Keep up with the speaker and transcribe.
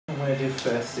going to do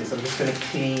first is I'm just going to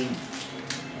clean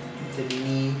the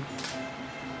knee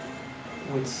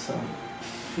with some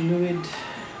fluid.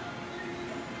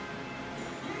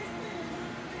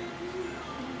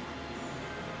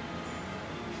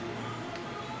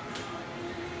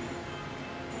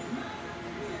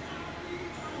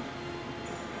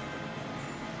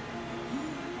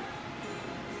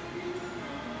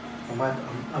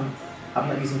 I'm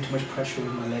not using too much pressure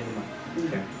with my leg.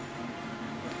 Okay.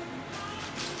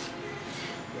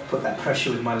 Put that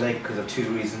pressure with my leg because of two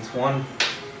reasons. One,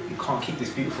 you can't keep this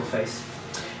beautiful face.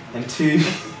 And two,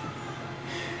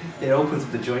 it opens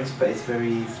up the joint space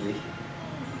very easily.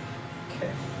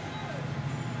 Okay.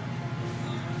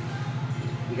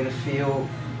 You're going to feel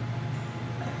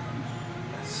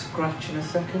a scratch in a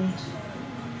second.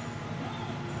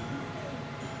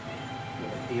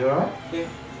 You alright? Yeah.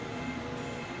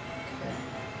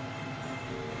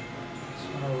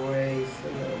 Raise a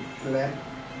little bleb.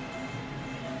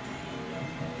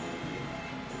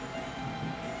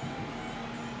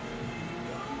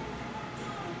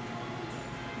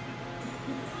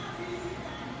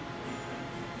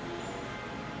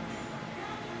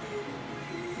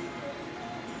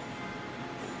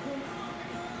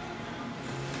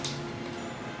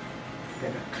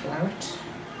 Bit of claret.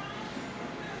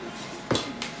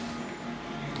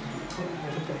 Put a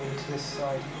little bit into this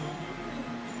side.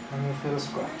 And you'll feel a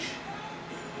scratch.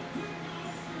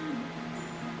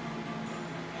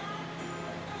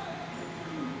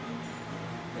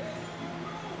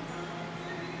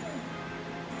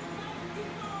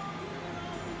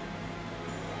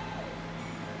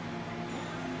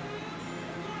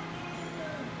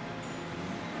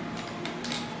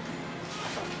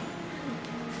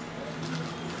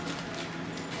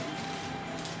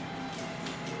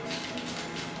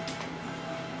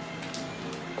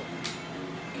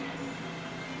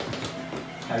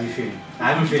 How are you feeling?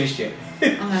 I haven't finished yet. I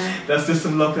know. That's just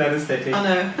some local anesthetic. I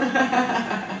know.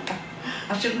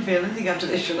 I shouldn't feel anything after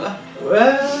this, should I?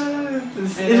 Well,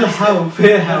 it'll help.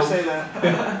 It'll help. Say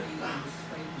that.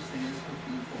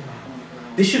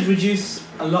 This should reduce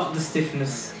a lot of the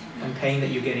stiffness and pain that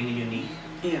you're getting in your knee.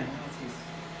 Yeah.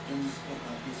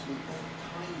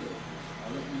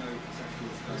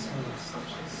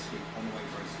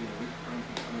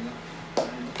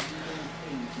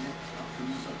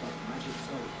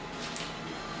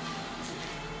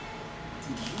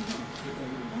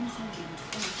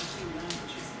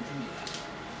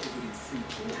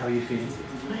 How are you feeling?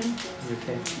 Fine. You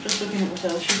okay? Just looking at what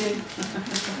else you do.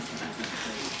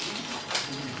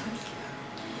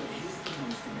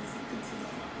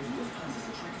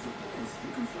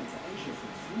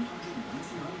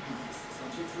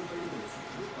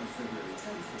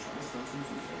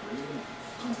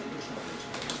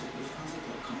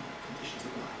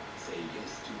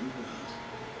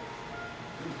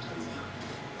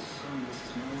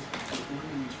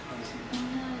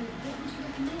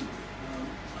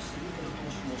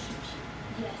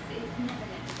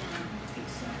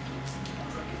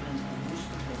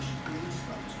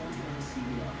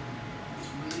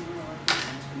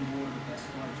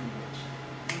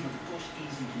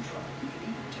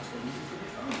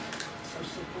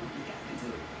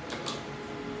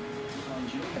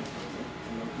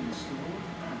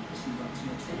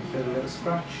 Feel a little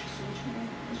scratch?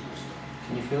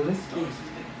 Can you feel this? Yes.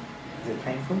 Is it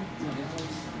painful? By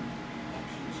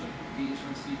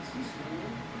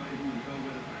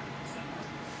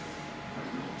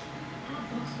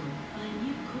a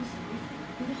new course of roofing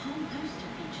with a whole host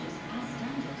of features as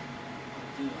standard.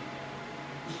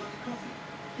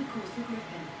 The course of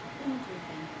Griffin. All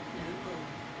Griffin, no bull.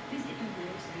 Visit your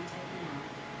nearest retailer now.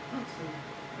 Vauxhall,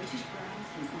 British brand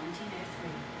since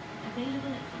 1903. Available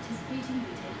at participating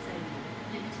retailers only.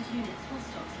 Limited units while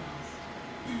stocks last.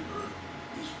 The earth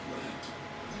is flat.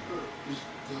 The earth is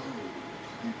dull.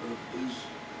 The earth is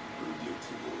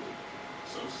predictable.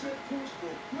 So set course for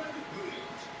planet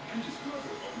Billions and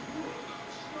discover a world of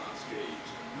smart stage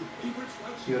with favorite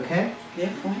flights. You okay? Yeah,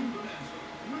 fine.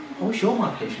 I wish all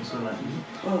my patients were like you.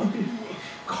 Well,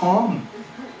 Calm.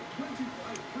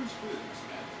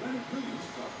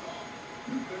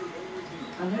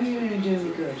 I know you're only doing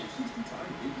me good.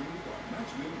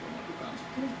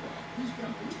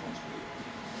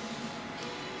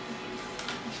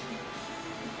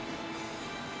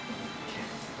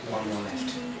 One more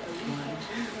left.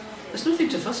 There's nothing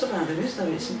to fuss about it, is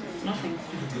there? It's nothing.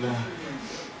 No.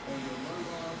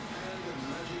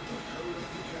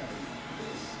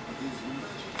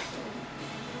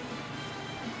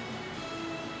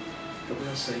 But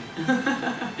we'll see.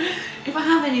 If I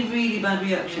have any really bad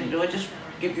reaction, do I just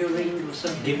give you a ring or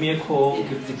something? Give me a call. Yeah.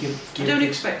 Give I don't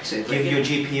expect it. Give your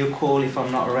GP a call if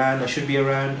I'm not around. I should be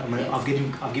around. I've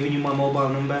given you my mobile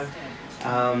number.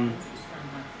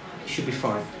 It should be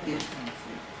fine. Yeah.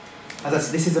 As I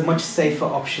said, this is a much safer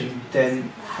option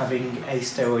than having a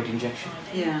steroid injection.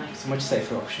 Yeah. It's a much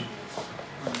safer option.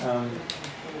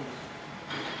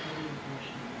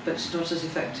 But it's not as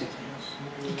effective.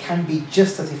 It can be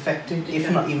just as effective, if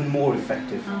not even more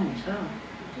effective. Right. Oh.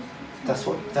 That's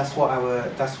what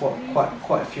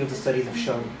quite a few of the studies have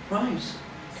shown. Right.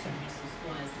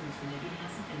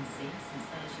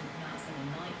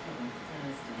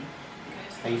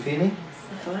 Are you feeling?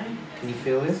 Fine. Can you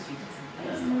feel this?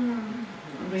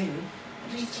 Not really.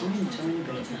 Just tiny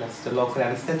bit. That's the local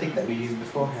anaesthetic that we used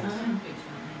beforehand. Oh.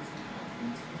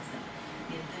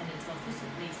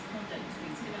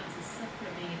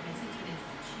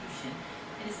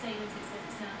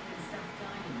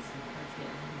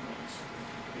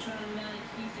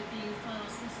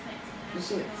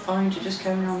 Is it fine to just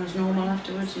carry on as normal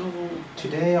afterwards? Normal?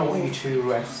 Today I want you to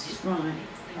rest. Right.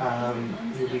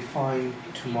 You'll be fine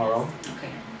tomorrow.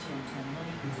 Okay.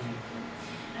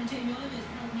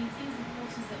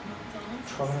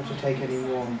 Try not to take any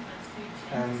more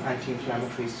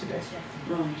anti-inflammatories today.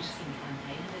 Right.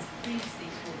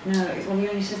 No, well, you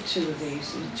only said 2 of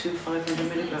these, 2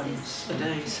 500 milligrams a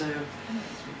day, so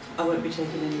I won't be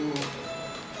taking any more.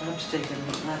 I have to take them,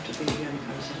 I have to be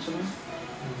paracetamol.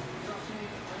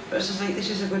 But as I say, this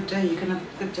is a good day. You can have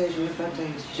good days and bad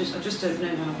days. I just don't know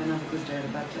when I'm going to have a good day and a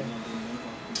bad day.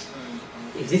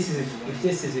 If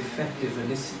this is effective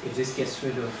and if this gets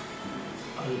rid of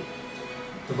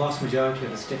the vast majority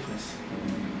of the stiffness,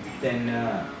 then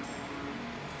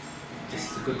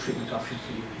this is a good treatment option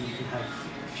for you. You can have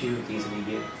a few of these in a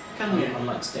year. Can you?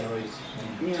 Unlike steroids.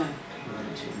 Yeah.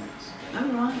 2 months. Oh,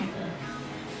 right.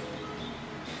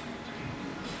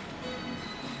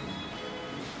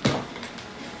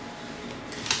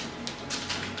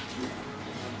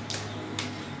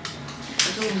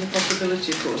 There's always a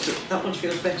possibility, of course, that one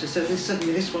feels better, so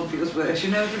suddenly this one feels worse,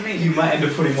 you know what I mean? You might end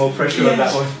up putting more pressure on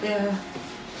that one. Yeah.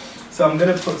 So I'm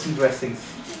going to put some dressings,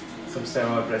 some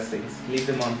steroid dressings, leave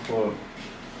them on for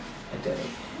a day,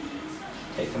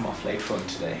 take them off later on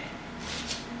today.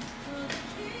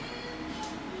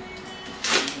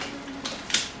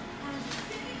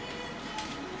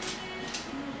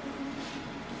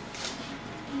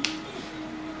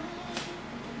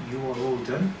 You are all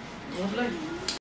done.